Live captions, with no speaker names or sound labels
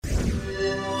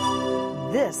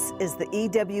This is the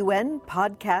EWN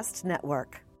Podcast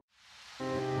Network.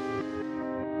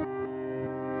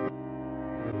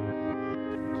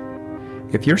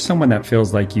 If you're someone that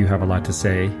feels like you have a lot to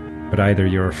say, but either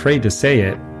you're afraid to say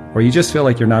it, or you just feel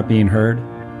like you're not being heard,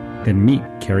 then meet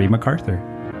Carrie MacArthur.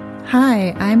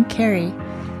 Hi, I'm Carrie.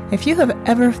 If you have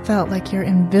ever felt like you're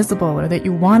invisible or that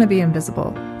you want to be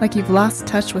invisible, like you've lost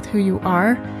touch with who you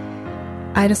are,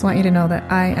 I just want you to know that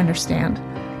I understand.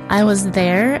 I was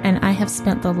there, and I have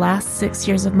spent the last 6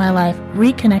 years of my life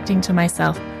reconnecting to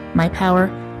myself, my power,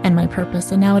 and my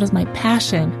purpose, and now it is my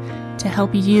passion to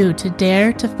help you to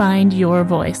dare to find your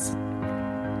voice.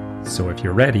 So if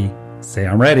you're ready, say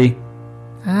I'm ready.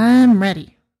 I'm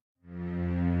ready.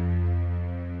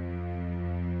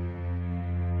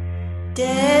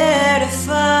 Dare to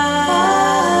find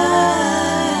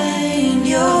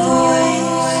your voice.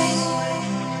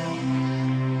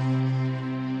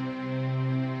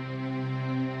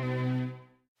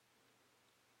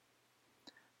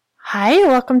 Hi,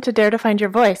 welcome to Dare to Find Your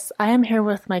Voice. I am here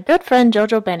with my good friend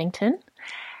JoJo Bennington,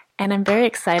 and I'm very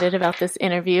excited about this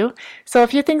interview. So a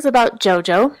few things about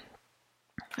JoJo.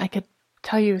 I could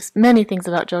tell you many things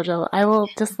about JoJo. I will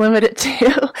just limit it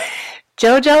to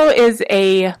JoJo is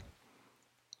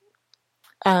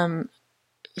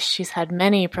she's had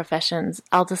many professions.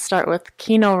 I'll just start with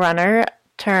Kino runner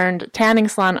turned tanning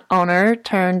salon owner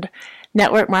turned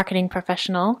network marketing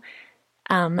professional.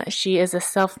 She is a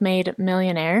self-made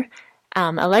millionaire,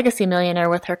 a legacy millionaire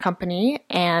with her company,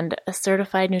 and a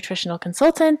certified nutritional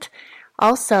consultant,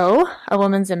 also a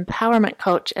women's empowerment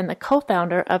coach and the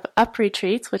co-founder of Up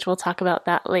Retreats, which we'll talk about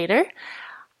that later.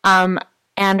 And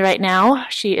right now,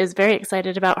 she is very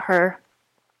excited about her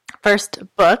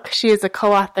first book. She is a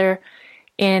co-author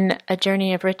in a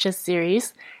Journey of Riches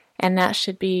series, and that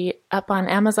should be up on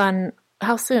Amazon.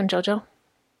 How soon, JoJo?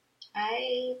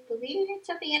 I believe it's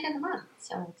at the end of the month,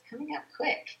 so it's coming up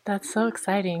quick. That's so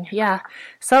exciting. Yeah,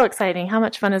 so exciting. How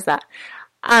much fun is that?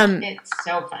 It's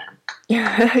so fun.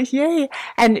 Yay.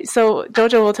 And so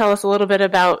JoJo will tell us a little bit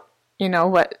about,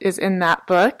 what is in that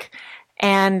book.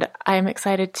 And I'm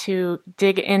excited to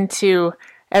dig into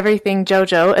everything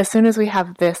JoJo as soon as we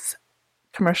have this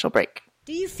commercial break.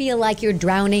 Do you feel like you're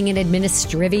drowning in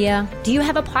administrivia? Do you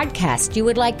have a podcast you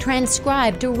would like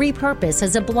transcribed to repurpose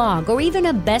as a blog or even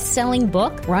a best-selling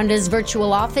book? Rhonda's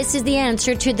Virtual Office is the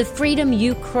answer to the freedom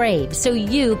you crave so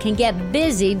you can get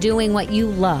busy doing what you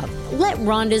love. Let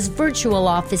Rhonda's Virtual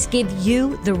Office give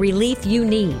you the relief you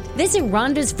need. Visit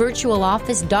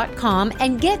rhondasvirtualoffice.com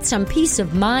and get some peace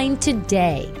of mind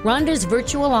today. Rhonda's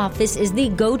Virtual Office is the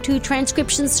go-to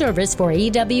transcription service for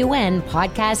EWN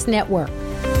Podcast Network.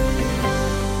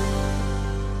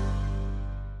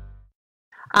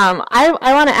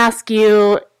 I want to ask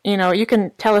you, you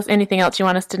can tell us anything else you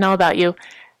want us to know about you.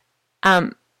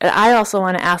 I also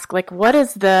want to ask, what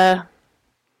is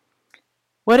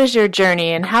your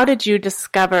journey and how did you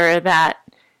discover that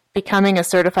becoming a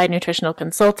certified nutritional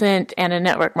consultant and a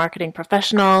network marketing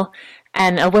professional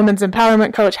and a women's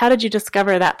empowerment coach, how did you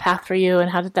discover that path for you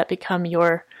and how did that become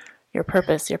your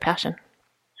purpose, your passion?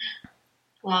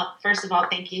 Well, first of all,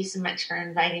 thank you so much for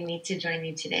inviting me to join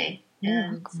you today.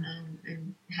 And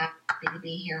I'm happy to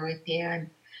be here with you. And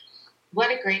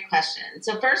what a great question.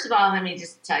 So first of all, let me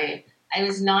just tell you, I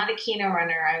was not a Keno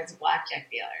runner. I was a blackjack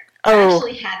dealer. I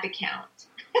actually had to count.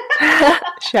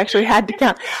 She actually had to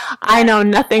count. I know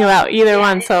nothing about either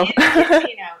one, so. In the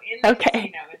casino,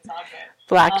 okay. It's all good.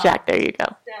 Blackjack, there you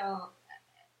go. So,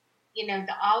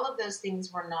 all of those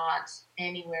things were not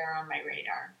anywhere on my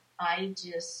radar. I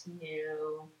just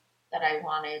knew that I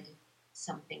wanted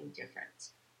something different.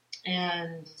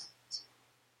 And,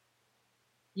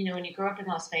 when you grow up in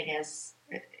Las Vegas,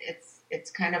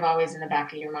 it's kind of always in the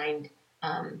back of your mind,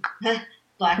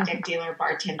 blackjack dealer,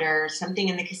 bartender, something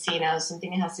in the casino,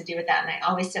 something that has to do with that. And I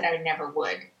always said I never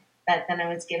would. But then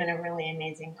I was given a really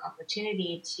amazing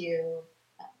opportunity to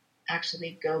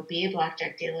actually go be a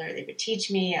blackjack dealer. They would teach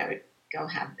me. I would go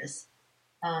have this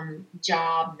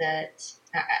job that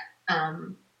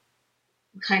kind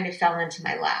of fell into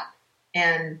my lap.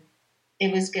 And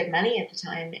it was good money at the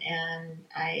time, and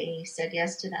I said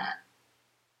yes to that.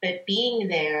 But being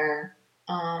there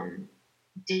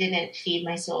didn't feed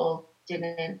my soul,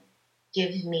 didn't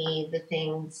give me the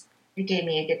things. It gave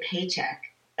me a good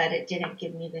paycheck, but it didn't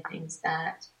give me the things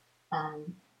that I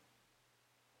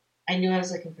knew I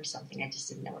was looking for something. I just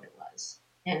didn't know what it was.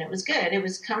 And it was good. It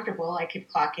was comfortable. I could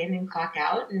clock in and clock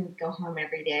out and go home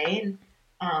every day and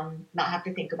not have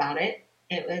to think about it.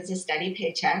 It was a steady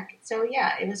paycheck. So,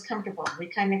 yeah, it was comfortable. We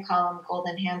kind of call them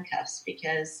golden handcuffs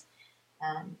because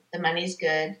the money's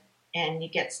good and you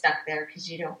get stuck there because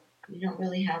you you don't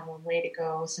really have a way to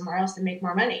go somewhere else to make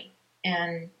more money.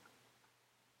 And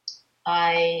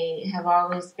I have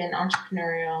always been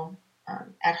entrepreneurial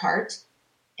at heart.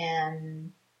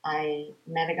 And I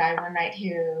met a guy one night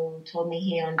who told me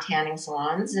he owned tanning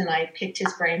salons, and I picked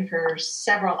his brain for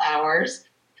several hours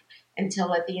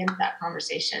until at the end of that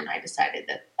conversation, I decided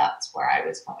that that's where I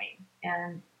was going.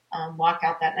 And walked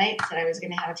out that night, said I was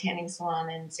going to have a tanning salon,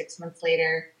 and 6 months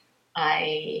later,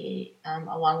 I,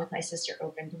 along with my sister,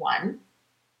 opened one,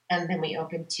 and then we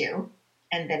opened two,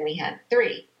 and then we had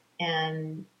three.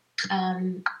 And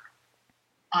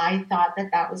I thought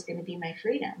that that was going to be my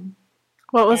freedom.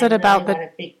 What was it about what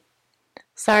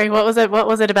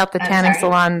was it about the tanning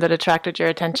salon that attracted your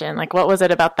attention? Like, what was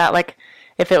it about that? Like,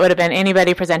 if it would have been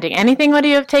anybody presenting anything, would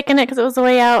you have taken it because it was the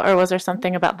way out? Or was there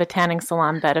something about the tanning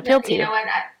salon that appealed to you? You know what?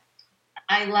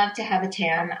 I love to have a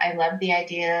tan. I love the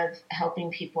idea of helping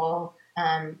people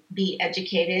be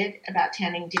educated about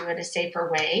tanning, do it a safer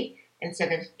way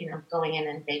instead of, going in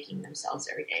and baking themselves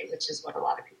every day, which is what a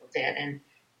lot of people did.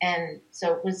 And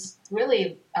so it was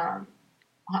really,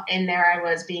 and there I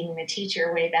was being the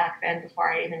teacher way back then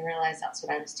before I even realized that's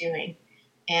what I was doing.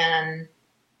 And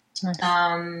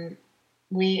nice.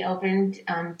 We opened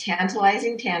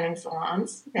tantalizing tanning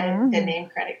salons. The name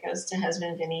credit goes to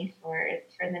husband Vinny for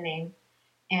the name.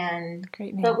 And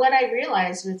great name. But what I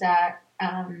realized was that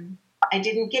I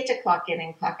didn't get to clock in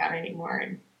and clock out anymore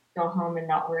and go home and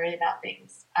not worry about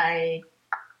things. I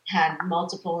had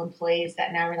multiple employees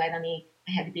that now relied on me.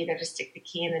 I had to be there to stick the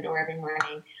key in the door every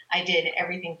morning. I did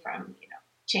everything from,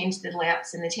 change the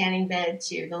lamps in the tanning bed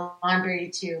to the laundry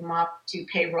to mop to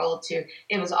payroll to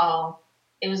it was all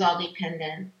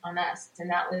dependent on us. And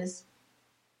that was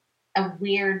a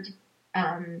weird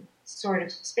sort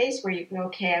of space where you go,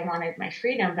 okay, I wanted my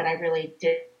freedom, but I really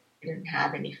didn't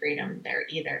have any freedom there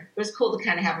either. It was cool to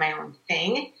kind of have my own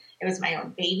thing. It was my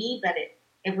own baby, but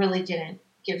it really didn't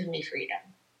give me freedom.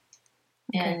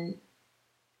 Okay. And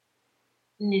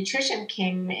nutrition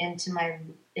came into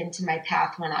my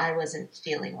path when I wasn't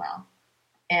feeling well.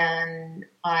 And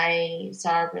I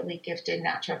saw a really gifted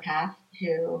naturopath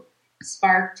who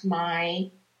sparked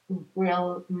my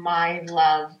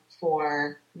love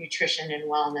for nutrition and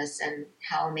wellness and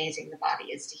how amazing the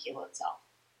body is to heal itself.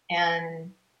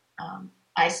 And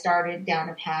I started down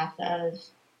a path of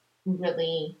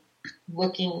really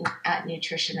looking at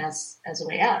nutrition as a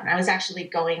way out. And I was actually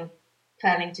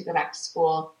planning to go back to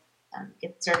school,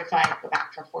 get certified, go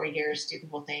back for 4 years, do the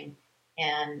whole thing.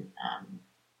 And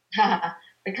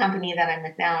the company that I'm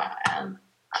with now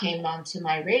came onto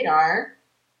my radar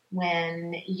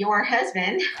when your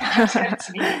husband walked up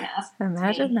to me and asked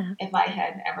me if I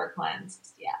had ever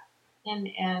cleansed. Yeah.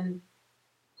 And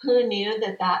who knew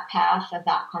that path of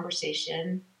that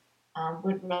conversation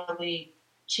would really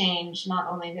change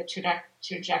not only the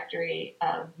trajectory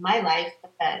of my life,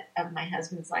 but of my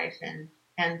husband's life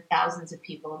and thousands of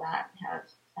people that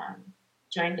have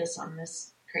joined us on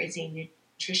this crazy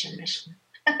nutrition mission.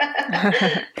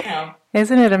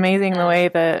 Isn't it amazing the way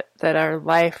that our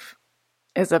life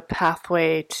is a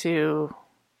pathway to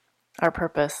our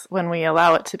purpose when we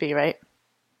allow it to be, right?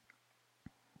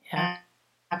 Yeah,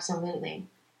 absolutely.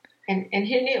 And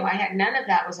who knew? I had none of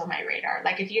that was on my radar.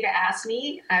 Like if you'd have asked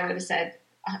me, I would have said,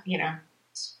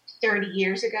 30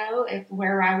 years ago,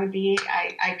 where I would be,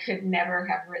 I could never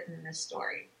have written this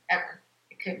story ever.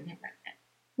 I couldn't have written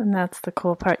it. And that's the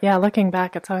cool part. Yeah, looking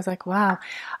back, it's always like, wow.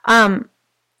 I'm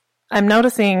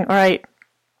noticing,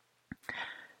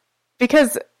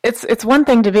 because it's one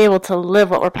thing to be able to live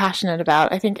what we're passionate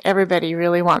about. I think everybody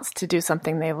really wants to do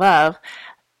something they love.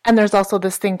 And there's also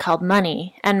this thing called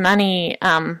money. And money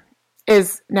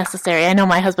is necessary. I know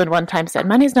my husband one time said,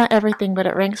 money's not everything, but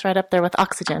it ranks right up there with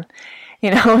oxygen.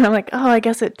 And I'm like, oh, I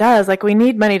guess it does. Like we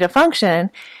need money to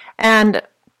function. And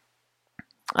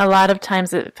a lot of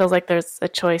times it feels like there's a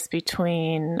choice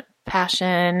between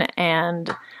passion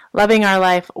and loving our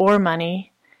life or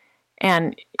money.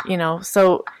 And,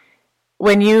 so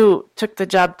when you took the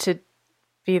job to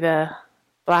be the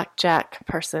blackjack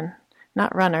person,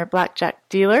 not runner, blackjack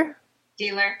dealer.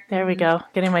 There we go.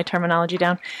 Getting my terminology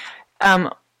down.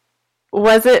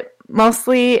 Was it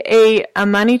mostly a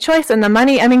money choice? And the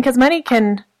money, because money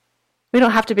we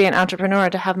don't have to be an entrepreneur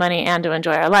to have money and to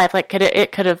enjoy our life. Like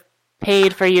it could have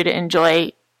paid for you to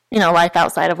enjoy, life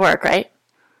outside of work, right?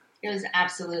 It was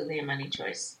absolutely a money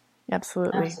choice.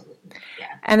 Absolutely. Yeah.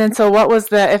 And then, so what was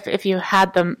if you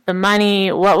had the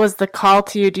money, what was the call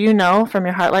to you? Do you know from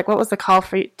your heart, like what was the call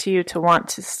to you to want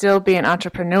to still be an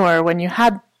entrepreneur when you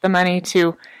had the money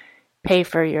to pay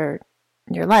for your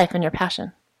life and your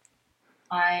passion?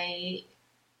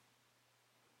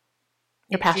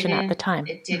 your passion at the time.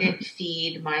 It didn't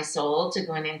feed my soul to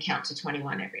go in and count to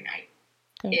 21 every night.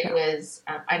 It was,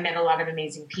 I met a lot of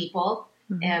amazing people,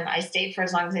 and I stayed for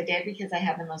as long as I did because I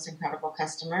had the most incredible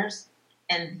customers,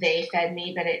 and they fed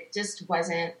me, but it just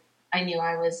wasn't, I knew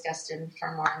I was destined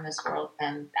for more in this world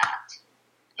than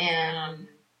that. And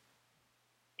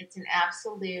it's an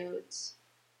absolute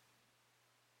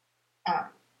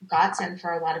godsend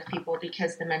for a lot of people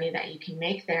because the money that you can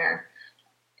make there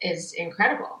is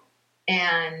incredible.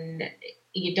 And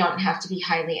you don't have to be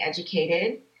highly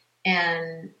educated.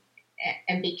 And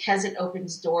because it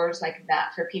opens doors like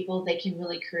that for people, they can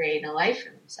really create a life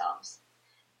for themselves.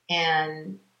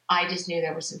 And I just knew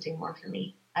there was something more for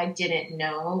me. I didn't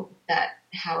know that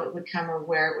how it would come or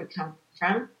where it would come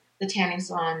from. The tanning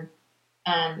salon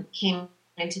came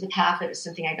into the path. It was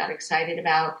something I got excited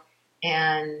about.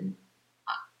 And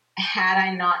had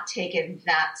I not taken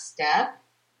that step,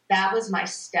 that was my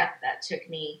step that took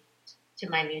me to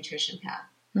my nutrition path,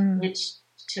 which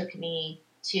took me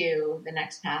to the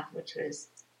next path, which was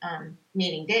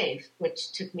meeting Dave,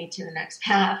 which took me to the next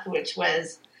path, which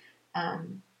was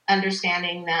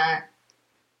understanding that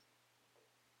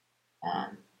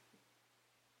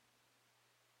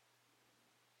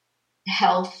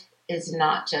health is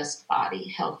not just body.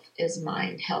 Health is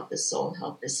mind. Health is soul.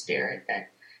 Health is spirit.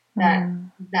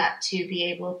 That to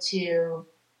be able to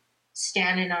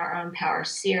stand in our own power,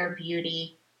 see our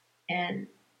beauty, and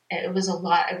it was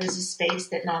a space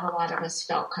that not a lot of us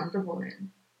felt comfortable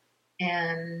in.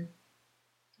 And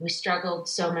we struggled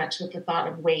so much with the thought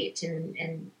of weight,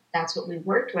 and that's what we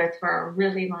worked with for a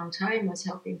really long time, was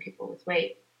helping people with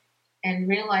weight. And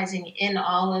realizing in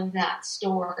all of that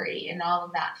story, in all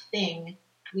of that thing,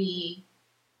 we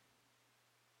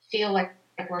feel like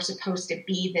we're supposed to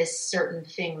be this certain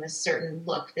thing, this certain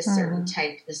look, this certain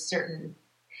type, this certain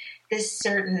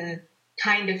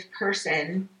kind of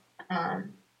person,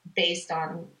 based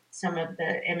on some of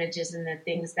the images and the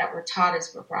things that were taught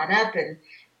as we're brought up, and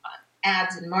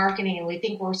ads and marketing. And we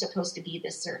think we're supposed to be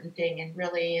this certain thing. And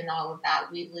really in all of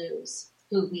that, we lose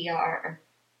who we are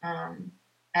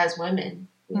as women.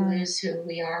 We lose who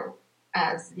we are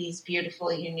as these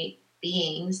beautiful, unique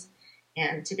beings.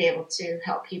 And to be able to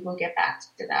help people get back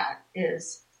to that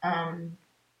is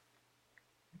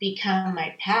become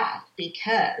my path,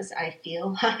 because I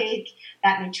feel like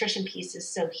that nutrition piece is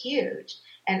so huge.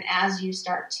 And as you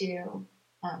start to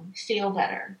feel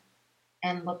better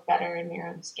and look better in your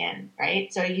own skin,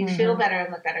 right? So you feel better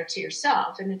and look better to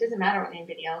yourself. And it doesn't matter what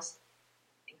anybody else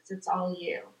thinks. It's all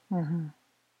you.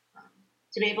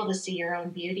 To be able to see your own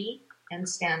beauty and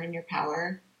stand in your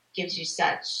power gives you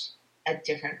such a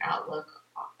different outlook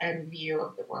and view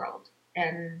of the world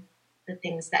and the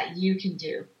things that you can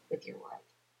do with your world.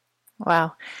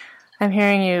 Wow. I'm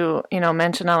hearing you,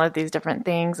 mention all of these different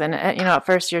things. And, at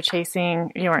first you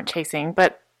weren't chasing,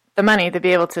 but the money to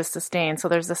be able to sustain. So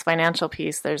there's this financial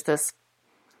piece, there's this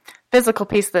physical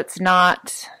piece that's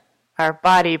not our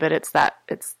body, but it's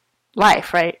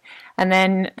life, right? And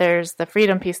then there's the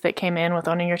freedom piece that came in with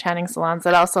owning your tanning salons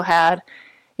that also had,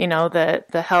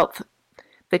 the health,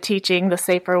 the teaching, the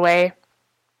safer way.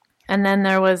 And then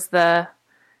there was the,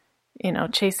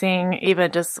 chasing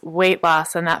even just weight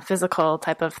loss and that physical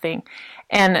type of thing.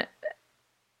 And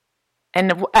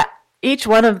each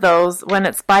one of those, when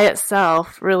it's by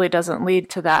itself, really doesn't lead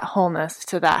to that wholeness,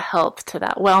 to that health, to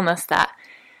that wellness that,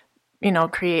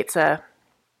 creates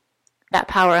that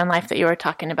power in life that you were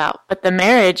talking about. But the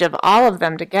marriage of all of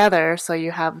them together, so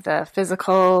you have the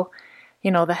physical,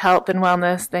 the health and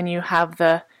wellness, then you have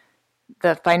the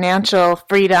financial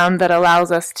freedom that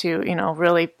allows us to,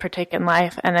 really partake in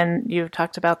life. And then you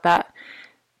talked about that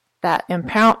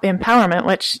empowerment,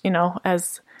 which,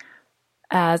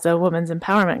 as a woman's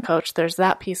empowerment coach, there's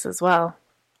that piece as well.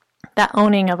 That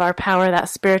owning of our power, that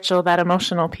spiritual, that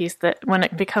emotional piece, that when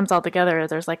it becomes all together,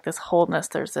 there's like this wholeness,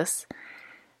 there's this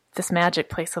magic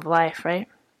place of life, right?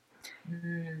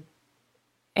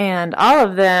 And all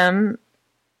of them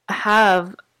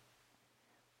have,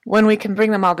 when we can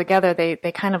bring them all together, they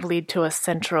kind of lead to a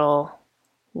central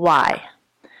why,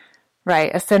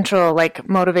 right? A central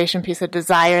motivation piece, of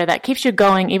desire that keeps you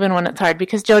going even when it's hard.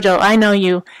 Because JoJo, I know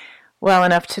you well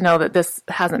enough to know that this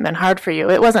hasn't been hard for you.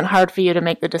 It wasn't hard for you to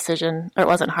make the decision, or it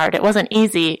wasn't hard. It wasn't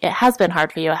easy. It has been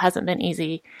hard for you. It hasn't been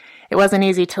easy. It wasn't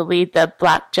easy to lead the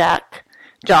blackjack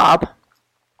job.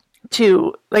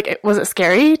 Was it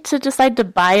scary to decide to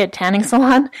buy a tanning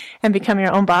salon and become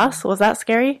your own boss? Was that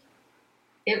scary?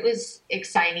 It was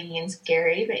exciting and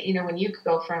scary, but when you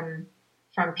go from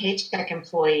paycheck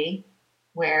employee,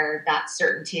 where that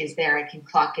certainty is there, I can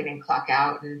clock in and clock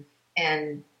out,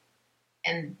 and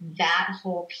that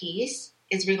whole piece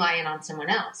is reliant on someone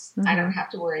else. I don't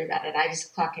have to worry about it. I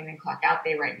just clock in and clock out.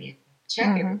 They write me a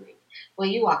check every week. Well,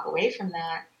 you walk away from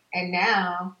that, and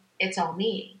now it's all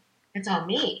me. It's all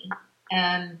me.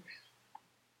 And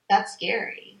that's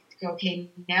scary. To go,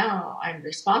 okay, now I'm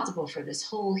responsible for this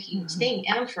whole huge thing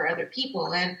and for other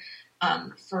people and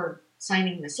for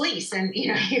signing this lease. And,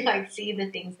 you like see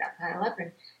the things that pile up.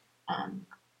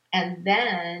 And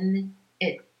then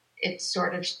it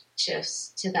sort of shifts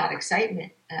to that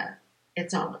excitement.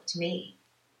 It's all up to me.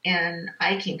 And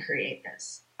I can create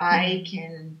this. I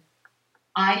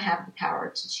have the power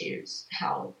to choose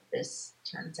how this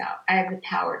turns out. I have the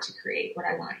power to create what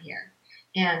I want here.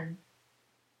 And,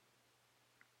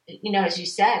 as you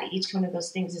said, each one of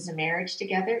those things is a marriage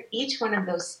together. Each one of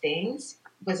those things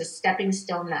was a stepping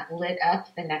stone that lit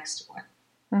up the next one.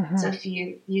 So if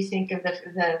you think of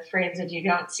the phrase of you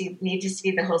don't need to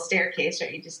see the whole staircase,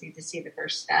 right? You just need to see the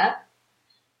first step.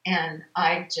 And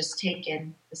I've just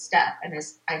taken the step, and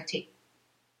as I've taken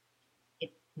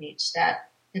each step,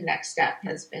 the next step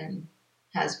has been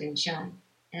shown,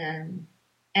 and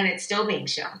it's still being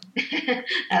shown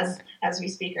as we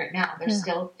speak right now. There's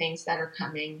still things that are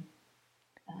coming.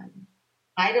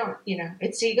 I don't,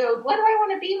 it's so you go, what do I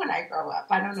want to be when I grow up?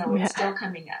 I don't know. It's still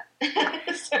coming up.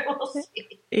 So we'll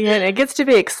see. Yeah, it gets to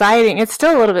be exciting. It's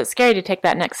still a little bit scary to take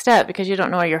that next step because you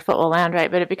don't know where your foot will land, right?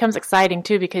 But it becomes exciting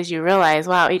too because you realize,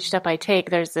 wow, each step I take,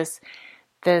 there's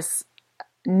this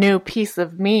new piece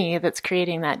of me that's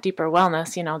creating that deeper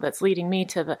wellness, that's leading me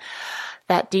to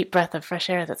that deep breath of fresh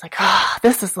air that's like, oh,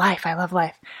 this is life. I love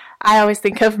life. I always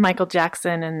think of Michael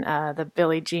Jackson and the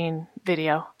Billie Jean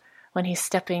video when he's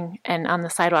stepping and on the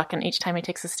sidewalk, and each time he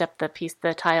takes a step, the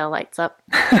tile lights up.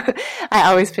 I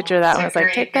always picture that when it's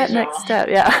like, take that visual. Next step.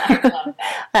 Yeah. I love that.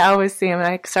 I always see him.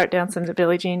 I start dancing to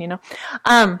Billie Jean,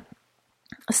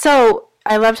 So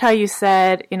I loved how you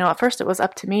said, at first it was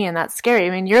up to me, and that's scary. I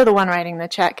mean, you're the one writing the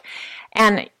check,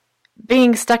 and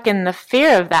being stuck in the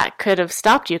fear of that could have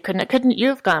stopped you, couldn't it? Couldn't you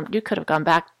have gone? You could have gone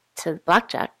back to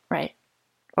blackjack, right,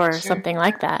 or something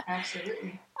like that.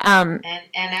 Absolutely. And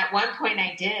at one point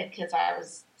I did because I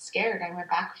was scared. I went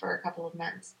back for a couple of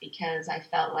months because I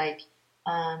felt like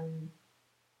I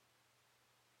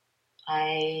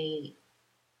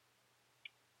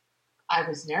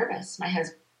was nervous. My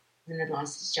husband had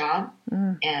lost his job,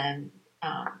 and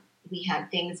we had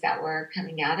things that were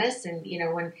coming at us. And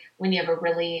when you have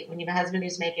a husband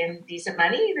who's making decent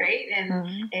money, right,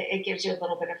 and it gives you a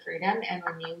little bit of freedom. And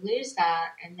when you lose that,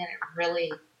 and then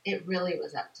it really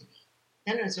was up to me.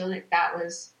 Then it was really, that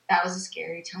was a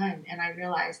scary time. And I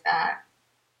realized that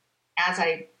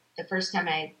the first time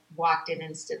I walked in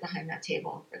and stood behind that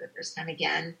table for the first time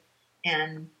again,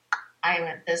 and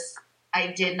I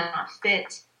did not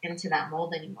fit into that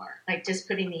mold anymore. Like just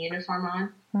putting the uniform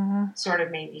on sort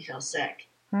of made me feel sick.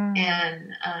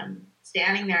 And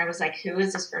standing there, I was like, who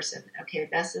is this person? Okay,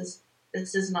 this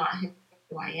is not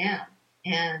who I am.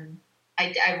 And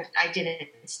I didn't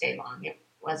stay long. It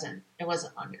wasn't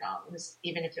long at all. It was,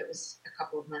 even if it was a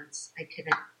couple of months,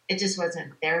 it just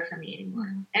wasn't there for me anymore.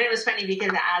 And it was funny because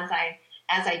as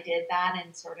I did that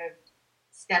and sort of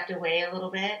stepped away a little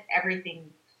bit,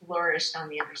 everything flourished on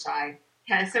the other side.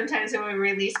 Kind of sometimes when we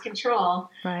release control,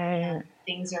 right,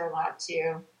 things are allowed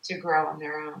to grow on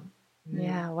their own.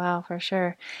 Yeah, wow, for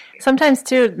sure. Sometimes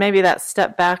too, maybe that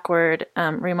step backward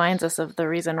reminds us of the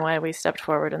reason why we stepped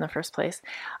forward in the first place.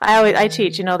 I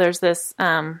teach, there's this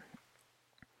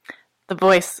the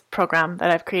voice program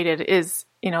that I've created is,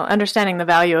 understanding the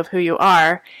value of who you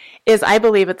are is, I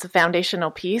believe it's a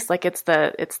foundational piece. Like it's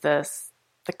the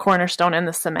cornerstone and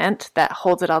the cement that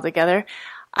holds it all together.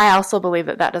 I also believe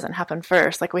that doesn't happen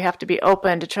first. Like we have to be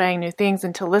open to trying new things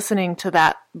and to listening to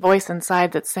that voice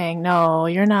inside that's saying, no,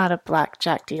 you're not a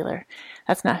blackjack dealer.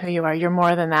 That's not who you are. You're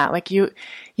more than that. Like you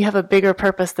have a bigger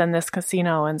purpose than this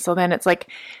casino. And so then it's like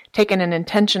taking an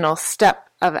intentional step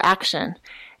of action.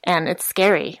 And it's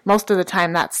scary. Most of the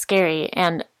time that's scary.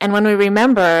 And when we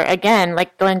remember, again,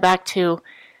 like going back to,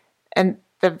 and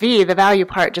the value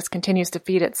part just continues to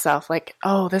feed itself. Like,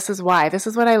 oh, this is why. This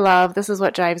is what I love. This is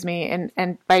what drives me.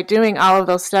 And by doing all of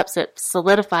those steps, it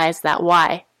solidifies that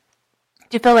why.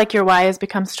 Do you feel like your why has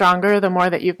become stronger the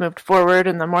more that you've moved forward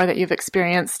and the more that you've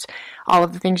experienced all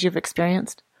of the things you've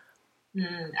experienced?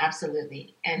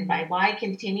 Absolutely. And my why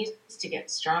continues to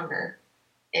get stronger.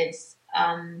 It's,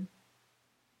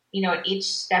 at each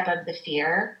step of the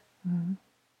fear,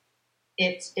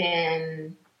 it's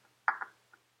been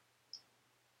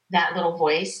that little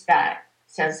voice that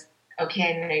says,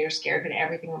 okay, I know you're scared, but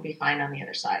everything will be fine on the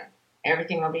other side.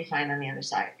 Everything will be fine on the other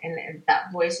side. And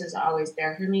that voice is always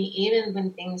there for me, even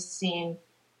when things seem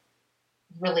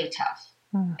really tough.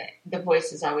 the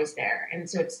voice is always there. And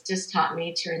so it's just taught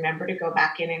me to remember to go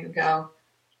back in and go,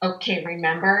 okay,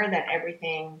 remember that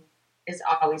everything is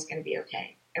always going to be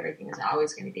okay. Everything is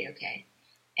always going to be okay.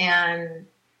 And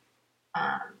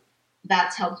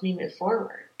that's helped me move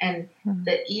forward. And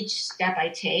that each step I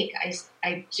take,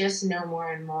 I just know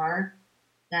more and more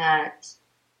that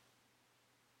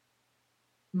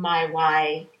my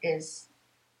why is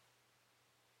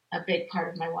a big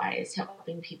part of my why is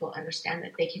helping people understand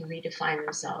that they can redefine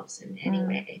themselves in any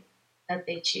way that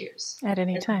they choose. At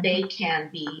any time. They can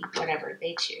be whatever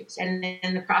they choose. And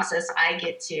in the process, I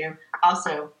get to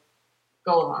also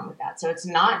go along with that. So it's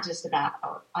not just about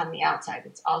on the outside,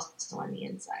 it's also on the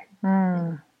inside.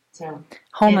 So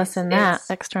wholeness in that,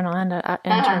 external and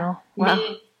internal.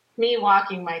 Wow. Me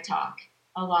walking my talk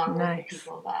along Nice. with the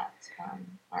people that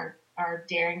are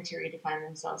daring to redefine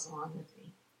themselves along with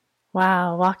me.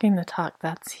 Wow, walking the talk,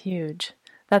 that's huge.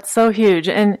 That's so huge.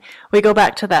 And we go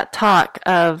back to that talk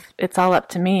of it's all up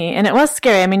to me. And it was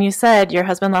scary. I mean, you said your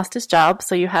husband lost his job,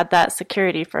 so you had that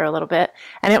security for a little bit,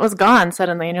 and it was gone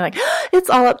suddenly. And you're like, it's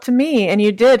all up to me. And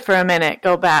you did for a minute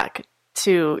go back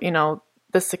to,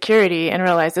 the security and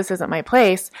realize this isn't my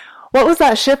place. What was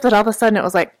that shift that all of a sudden it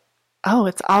was like, oh,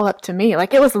 it's all up to me?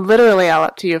 Like it was literally all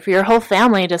up to you. For your whole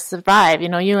family to survive,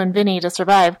 you and Vinny to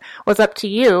survive was up to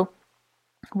you.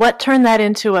 What turned that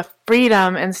into a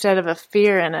freedom instead of a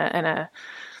fear and a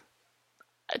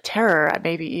terror,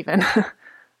 maybe even?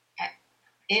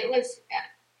 It was,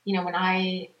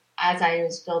 as I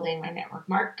was building my network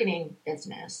marketing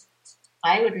business,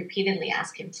 I would repeatedly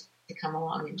ask him to come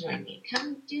along and join me.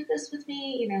 Come do this with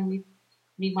me.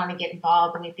 We want to get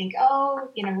involved, and we think,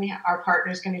 our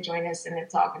partner's going to join us, and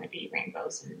it's all going to be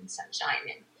rainbows and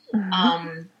sunshine.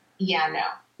 And yeah, no,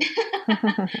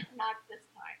 not this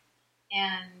time.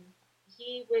 And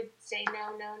he would say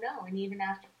no. And even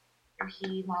after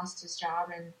he lost his job,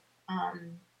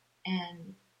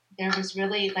 and there was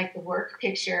really like the work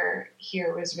picture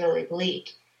here was really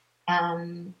bleak.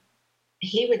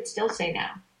 He would still say no.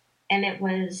 And it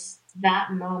was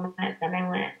that moment that I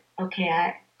went, okay,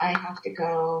 I have to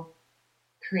go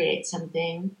create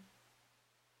something.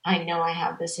 I know I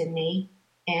have this in me,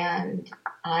 and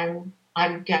I'm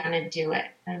gonna do it.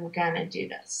 I'm gonna do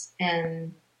this.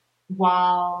 And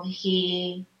while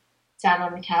he sat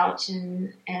on the couch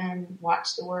and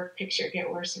watched the work picture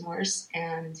get worse and worse,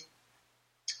 and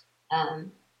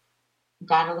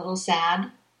got a little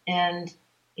sad, and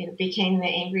became the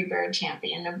Angry Bird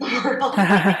champion of the world.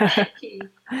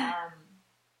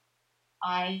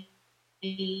 I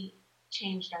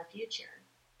changed our future,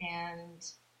 and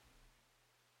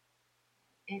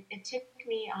it took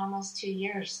me almost 2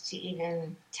 years to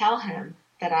even tell him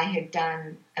that I had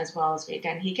done as well as we'd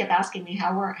done. He kept asking me,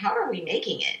 how are we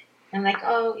making it? I'm like,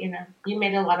 you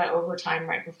made a lot of overtime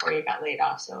right before you got laid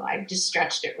off, so I just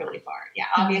stretched it really far. Yeah,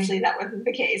 obviously that wasn't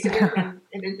the case. It had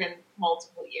been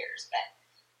multiple years,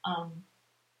 but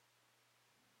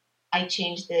I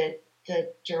changed the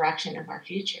direction of our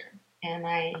future, and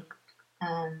I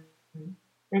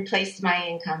replaced my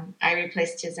income. I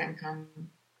replaced his income,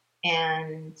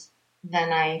 and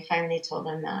then I finally told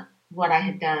him that what I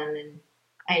had done, and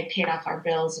I had paid off our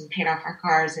bills and paid off our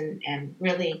cars, and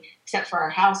really, except for our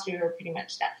house, we were pretty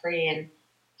much debt free. And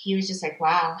he was just like,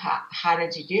 wow, how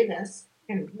did you do this?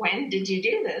 And when did you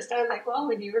do this? I was like, well,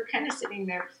 when you were kind of sitting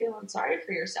there feeling sorry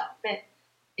for yourself. But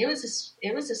it was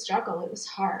a struggle. It was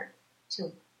hard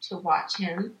to watch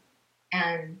him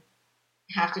and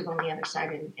have to go on the other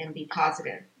side and be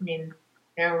positive. I mean,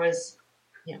 there was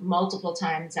multiple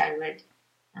times I would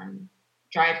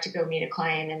drive to go meet a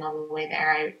client, and on the way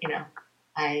there,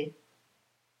 I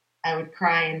would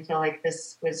cry and feel like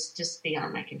this was just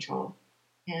beyond my control.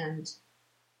 And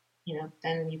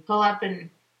then you pull up and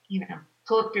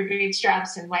pull up your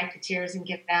bootstraps and wipe the tears and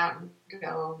get out and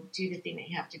go do the thing that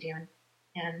you have to do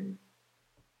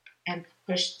and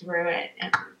push through it.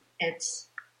 And it's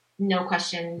no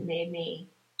question made me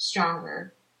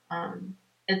stronger.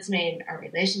 It's made our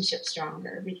relationship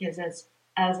stronger, because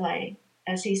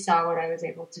as he saw what I was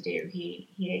able to do,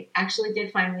 he actually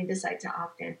did finally decide to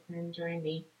opt in and join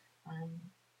me.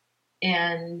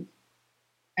 And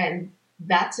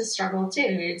that's a struggle too.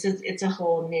 It's a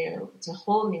whole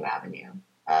new avenue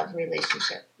of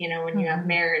relationship. When you have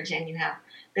marriage and you have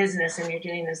business and you're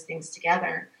doing those things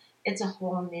together, it's a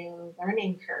whole new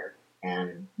learning curve.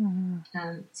 And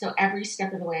so every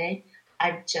step of the way,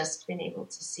 I've just been able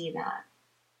to see that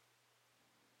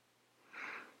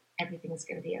everything's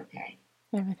going to be okay.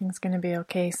 Everything's going to be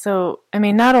okay. So, I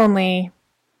mean, not only,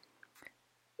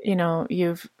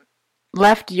 you've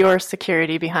left your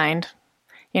security behind,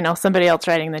 somebody else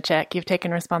writing the check. You've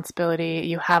taken responsibility.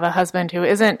 You have a husband who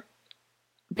isn't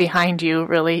behind you,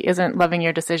 really, isn't loving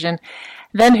your decision,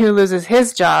 then who loses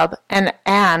his job.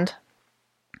 And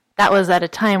that was at a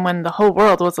time when the whole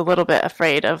world was a little bit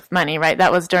afraid of money, right?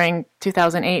 That was during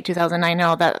 2008,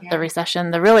 2009, the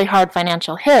recession, the really hard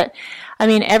financial hit. I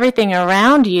mean, everything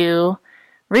around you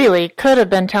really could have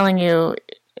been telling you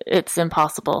it's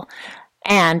impossible.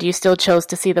 And you still chose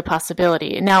to see the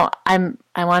possibility. Now, I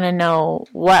want to know,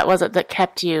 what was it that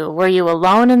kept you? Were you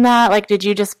alone in that? Like, did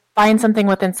you just find something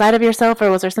within inside of yourself,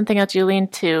 or was there something else you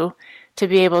leaned to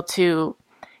be able to,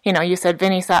 you said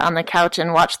Vinny sat on the couch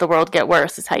and watched the world get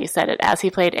worse, is how you said it, as he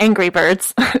played Angry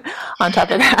Birds on top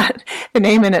of that, the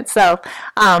name in itself.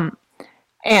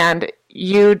 And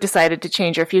you decided to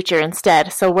change your future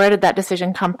instead. So where did that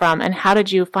decision come from, and how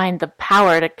did you find the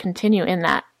power to continue in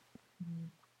that?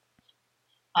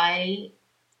 I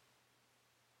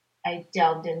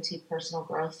delved into personal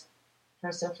growth.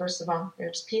 So first of all,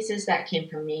 there's pieces that came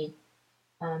from me.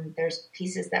 There's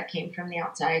pieces that came from the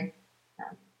outside.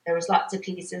 There was lots of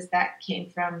pieces that came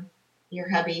from your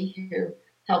hubby, who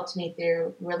helped me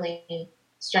through really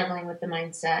struggling with the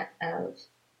mindset of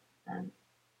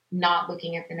not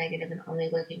looking at the negative and only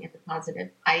looking at the positive.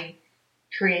 I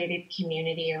created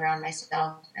community around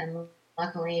myself, and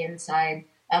luckily inside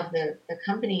of the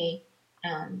company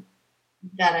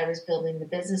that I was building, the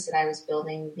business that I was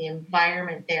building, the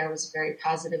environment there was very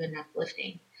positive and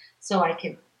uplifting. So I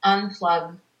could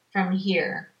unplug from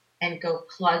here and go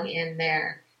plug in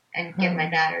there and get my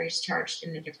batteries charged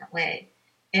in a different way.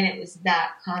 And it was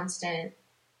that constant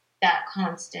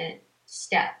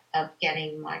step of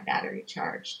getting my battery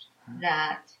charged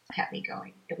that kept me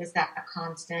going. It was that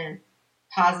constant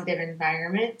positive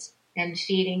environment and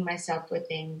feeding myself with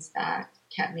things that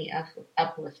kept me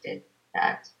uplifted,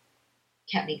 that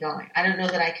kept me going. I don't know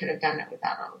that I could have done it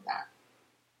without all of that.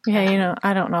 Yeah,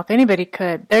 I don't know if anybody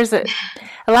could. There's a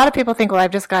lot of people think, well,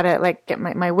 I've just got to get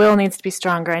my will needs to be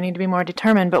stronger. I need to be more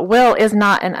determined. But will is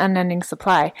not an unending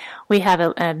supply. We have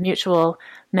a mutual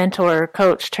mentor,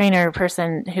 coach, trainer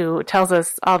person who tells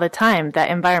us all the time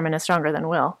that environment is stronger than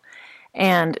will.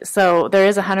 And so there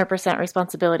is 100%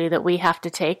 responsibility that we have to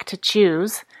take to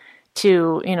choose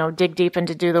to, dig deep and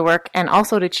to do the work, and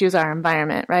also to choose our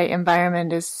environment, right?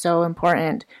 Environment is so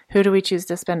important. Who do we choose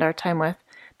to spend our time with?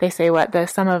 They say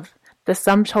the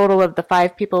sum total of the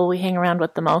 5 people we hang around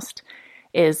with the most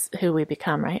is who we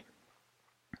become, right?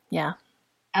 Yeah.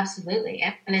 Absolutely.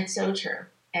 And it's so true.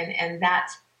 And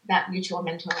that mutual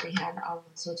mentor we had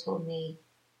also told me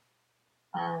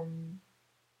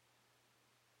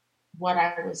what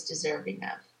I was deserving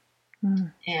of.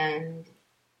 And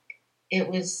it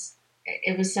was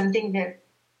something that,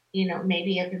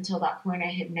 maybe up until that point I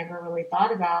had never really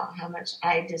thought about, how much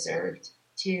I deserved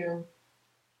to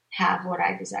have what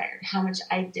I desired, how much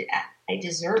I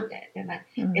deserved it. And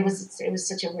it was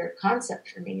such a weird concept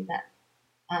for me that,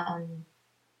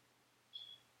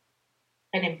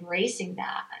 but embracing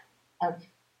that of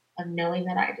knowing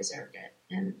that I deserved it.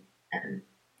 And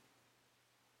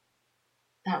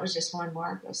that was just one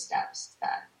more of those steps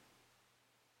that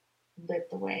lit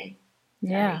the way.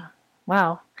 Yeah.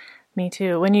 Wow. Me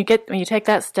too. When you take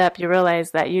that step, you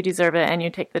realize that you deserve it, and you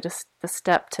take the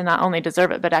step to not only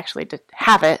deserve it, but actually to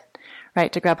have it,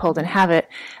 right? To grab hold and have it.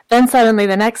 Then suddenly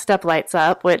the next step lights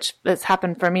up, which has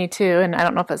happened for me too. And I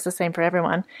don't know if it's the same for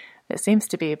everyone. It seems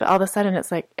to be, but all of a sudden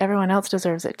it's like everyone else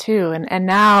deserves it too. And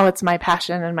now it's my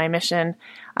passion and my mission,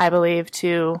 I believe,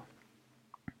 to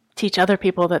teach other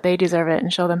people that they deserve it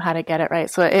and show them how to get it right.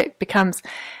 So it becomes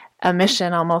a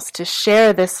mission almost to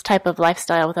share this type of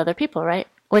lifestyle with other people, right?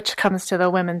 Which comes to the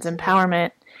women's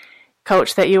empowerment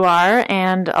coach that you are,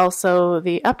 and also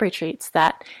the up retreats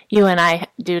that you and I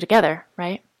do together,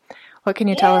 right? What can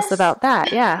you tell us about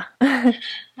that? Yeah.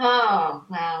 Oh,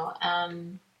 wow.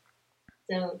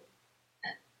 So,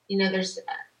 there's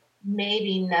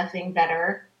maybe nothing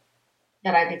better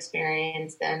that I've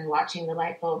experienced than watching the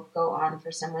light bulb go on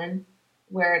for someone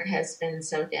where it has been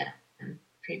so dim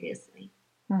previously.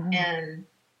 Mm-hmm. And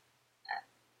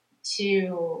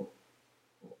so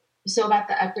about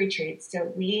the up retreats,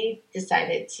 so we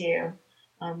decided to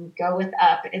go with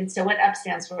UP. And so what UP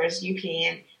stands for is UP.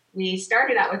 And we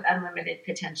started out with unlimited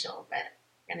potential,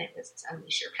 and it was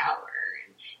unleash your power.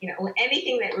 And,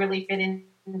 anything that really fit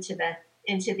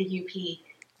into the UP.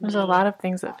 There's a lot of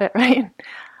things that fit, right?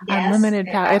 Yes, unlimited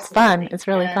power. Absolutely. It's fun. It's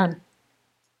really fun.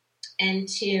 And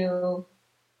to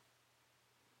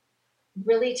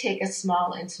really take a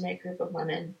small, intimate group of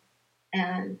women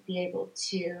and be able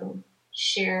to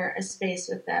share a space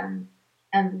with them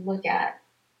and look at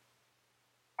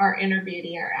our inner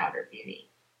beauty, our outer beauty,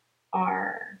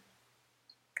 our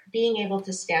being able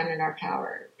to stand in our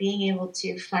power, being able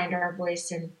to find our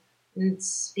voice and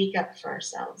speak up for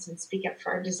ourselves and speak up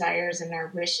for our desires and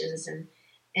our wishes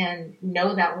and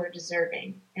know that we're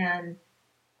deserving, and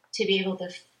to be able to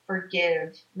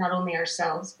forgive not only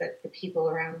ourselves but the people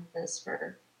around us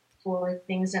for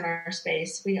things in our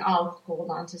space. We all hold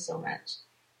on to so much,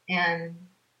 and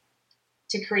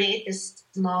to create this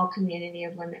small community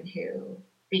of women who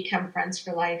become friends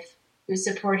for life, who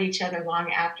support each other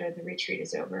long after the retreat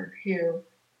is over, who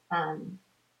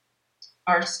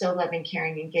are still loving,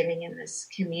 caring, and giving in this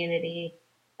community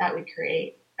that we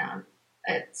create.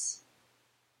 It's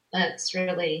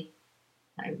really,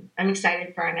 I'm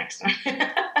excited for our next one.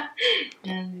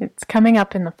 And it's coming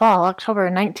up in the fall, October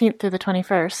 19th through the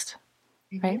 21st,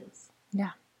 right? is.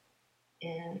 Yeah.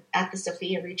 And at the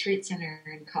Sophia Retreat Center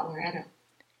in Colorado.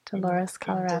 Dolores,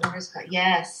 Colorado.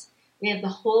 Yes. We have the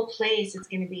whole place. It's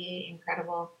going to be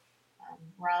incredible.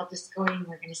 We're all just going.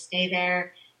 We're going to stay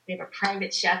there. We have a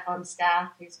private chef on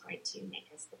staff who's going to make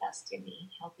us the best yummy,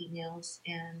 healthy meals.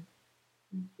 And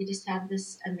we just have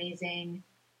this amazing,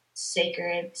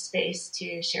 sacred space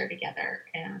to share together.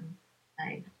 And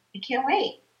I can't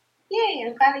wait. Yay,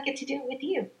 I'm glad I get to do it with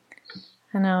you.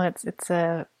 I know it's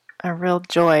a real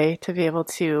joy to be able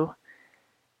to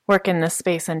work in this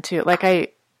space, and to, like,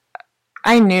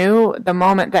 I knew the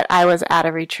moment that I was at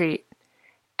a retreat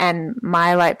and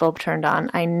my light bulb turned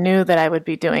on, I knew that I would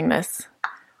be doing this.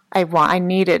 I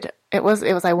wanted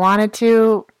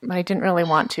to, but I didn't really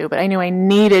want to, but I knew I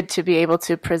needed to be able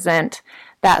to present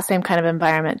that same kind of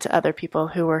environment to other people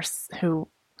who were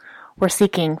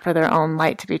seeking for their own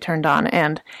light to be turned on.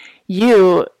 And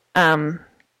you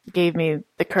gave me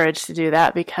the courage to do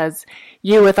that, because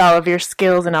you, with all of your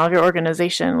skills and all of your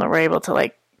organization, were able to,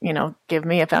 like, give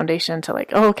me a foundation to, like,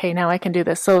 oh, okay, now I can do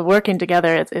this. So working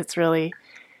together, it's really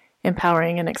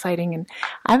empowering and exciting, and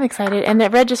I'm excited. And the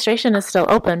registration is still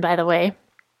open, by the way.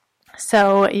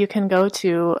 So you can go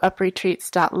to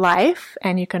upretreats.life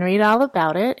and you can read all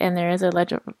about it. And there is a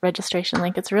registration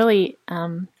link. It's really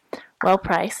well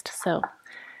priced, so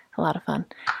a lot of fun.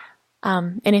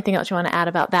 Anything else you want to add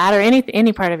about that, or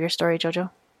any part of your story,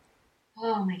 JoJo?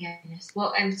 Oh my goodness.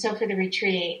 Well, and so for the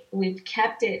retreat, we've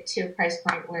kept it to a price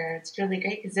point where it's really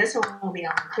great, because this one will be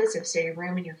all inclusive. So your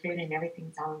room and your food and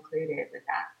everything's all included with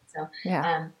that. So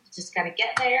yeah. Just got to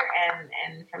get there, and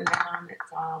from then on,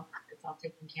 it's all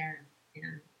taken care of.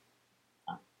 And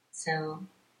so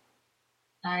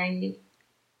I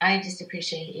just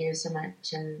appreciate you so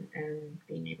much, and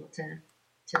being able to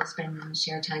spend and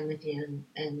share time with you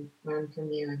and learn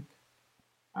from you.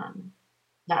 And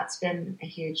that's been a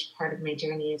huge part of my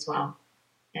journey as well.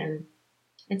 And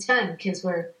it's fun because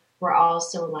we're all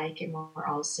so alike, and we're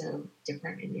all so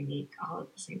different and unique all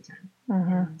at the same time.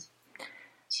 Mm-hmm. And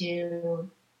to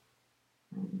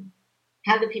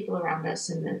have the people around us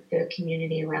and the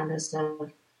community around us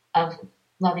of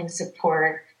loving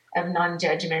support, of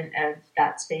non-judgment, of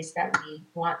that space that we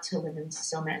want to live in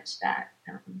so much, that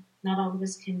not all of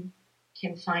us can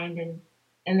find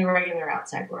in the regular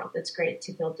outside world. It's great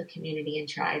to build the community and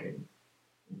tribe, and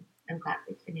I'm glad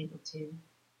we've been able to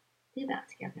do that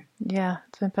together. Yeah,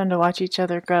 it's been fun to watch each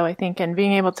other grow, I think, and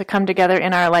being able to come together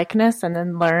in our likeness and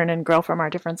then learn and grow from our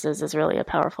differences is really a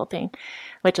powerful thing,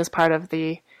 which is part of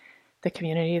the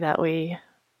community that we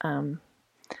are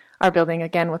building,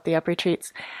 again, with the Up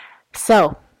Retreats.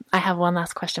 So I have one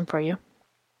last question for you.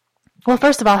 Well,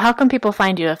 first of all, how can people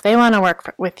find you if they want to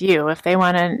work with you, if they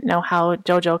want to know how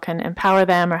JoJo can empower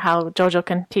them or how JoJo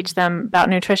can teach them about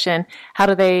nutrition? How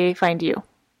do they find you?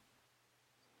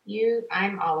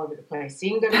 I'm all over the place. So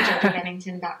you can go to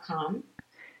JoJoBennington.com,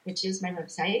 which is my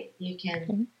website. You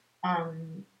can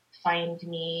find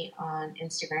me on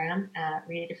Instagram at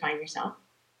Redefine Yourself.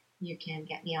 You can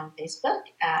get me on Facebook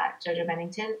at JoJo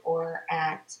Bennington, or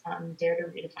at Dare to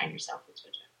Redefine Yourself with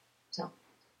JoJo. So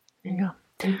there you go.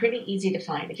 I'm pretty easy to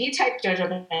find. If you type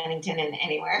JoJo Bennington in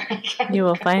anywhere, you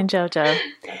will find JoJo.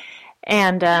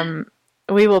 And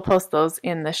we will post those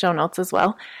in the show notes as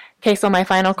well. Okay, so my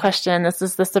final question, this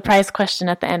is the surprise question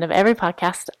at the end of every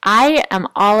podcast. I am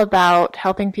all about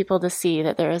helping people to see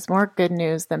that there is more good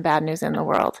news than bad news in the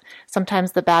world.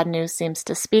 Sometimes the bad news seems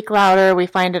to speak louder. We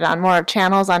find it on more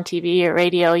channels on TV or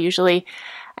radio usually.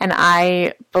 And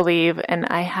I believe, and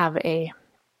I have a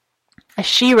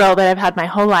shero that I've had my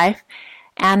whole life,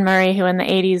 Anne Murray, who in the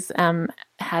 80s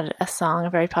had a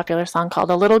very popular song called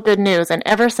A Little Good News. And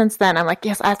ever since then, I'm like,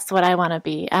 yes, that's what I want to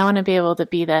be. I want to be able to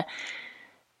be the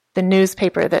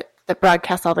newspaper that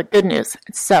broadcasts all the good news.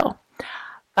 So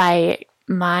by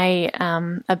my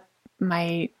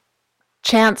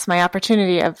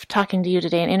opportunity of talking to you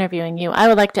today and interviewing you, I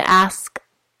would like to ask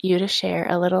you to share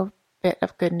a little bit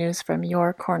of good news from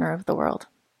your corner of the world?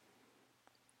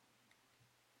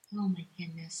 Oh my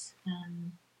goodness.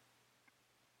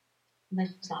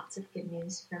 There's lots of good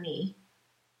news for me.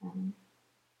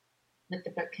 With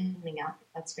the book coming out,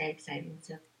 that's very exciting.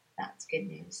 So that's good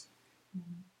news.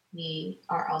 We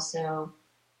are also,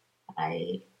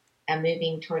 I am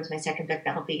moving towards my second book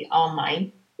that'll be all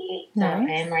mine. So Nice.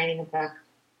 I am writing a book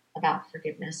about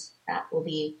forgiveness that will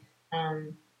be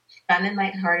fun and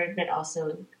lighthearted, but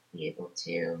also be able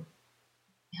to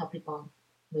help people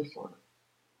move forward.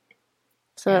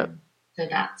 So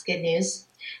That's good news.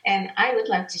 And I would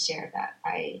love to share that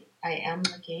I am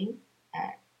looking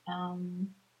at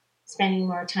spending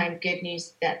more time. Good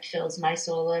news that fills my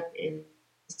soul up is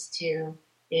to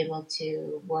be able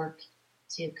to work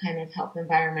to kind of help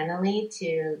environmentally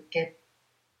to get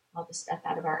all the stuff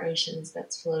out of our oceans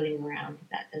that's floating around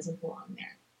that doesn't belong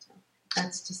there. So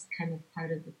that's just kind of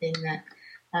part of the thing that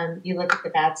you look at the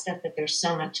bad stuff, but there's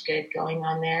so much good going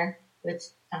on there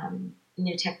with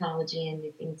new technology and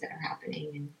new things that are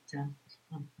happening. And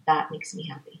so that makes me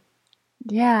happy.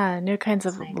 yeah, new kinds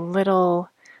of little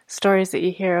stories that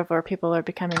you hear of where people are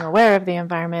becoming aware of the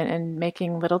environment and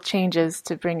making little changes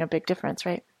to bring a big difference,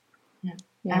 right? Yeah.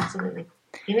 Absolutely.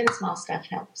 Even small stuff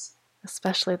helps.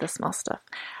 Especially the small stuff.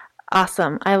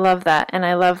 Awesome. I love that. And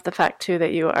I love the fact too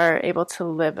that you are able to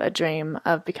live a dream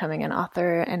of becoming an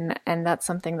author. And that's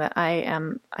something that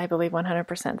I believe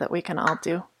 100% that we can all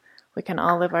do. We can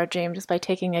all live our dream just by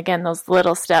taking, again, those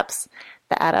little steps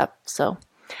that add up. So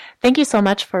thank you so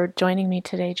much for joining me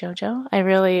today, JoJo. I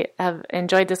really have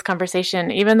enjoyed this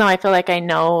conversation. Even though I feel like I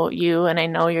know you and I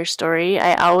know your story,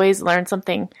 I always learn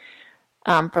something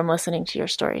from listening to your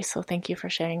story. So thank you for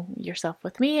sharing yourself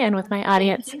with me and with my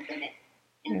audience. Thank you for the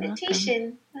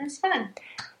invitation. It was fun.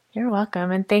 You're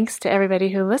welcome. And thanks to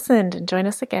everybody who listened. And join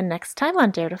us again next time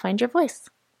on Dare to Find Your Voice.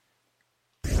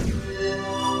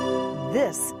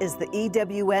 This is the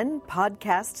EWN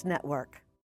Podcast Network.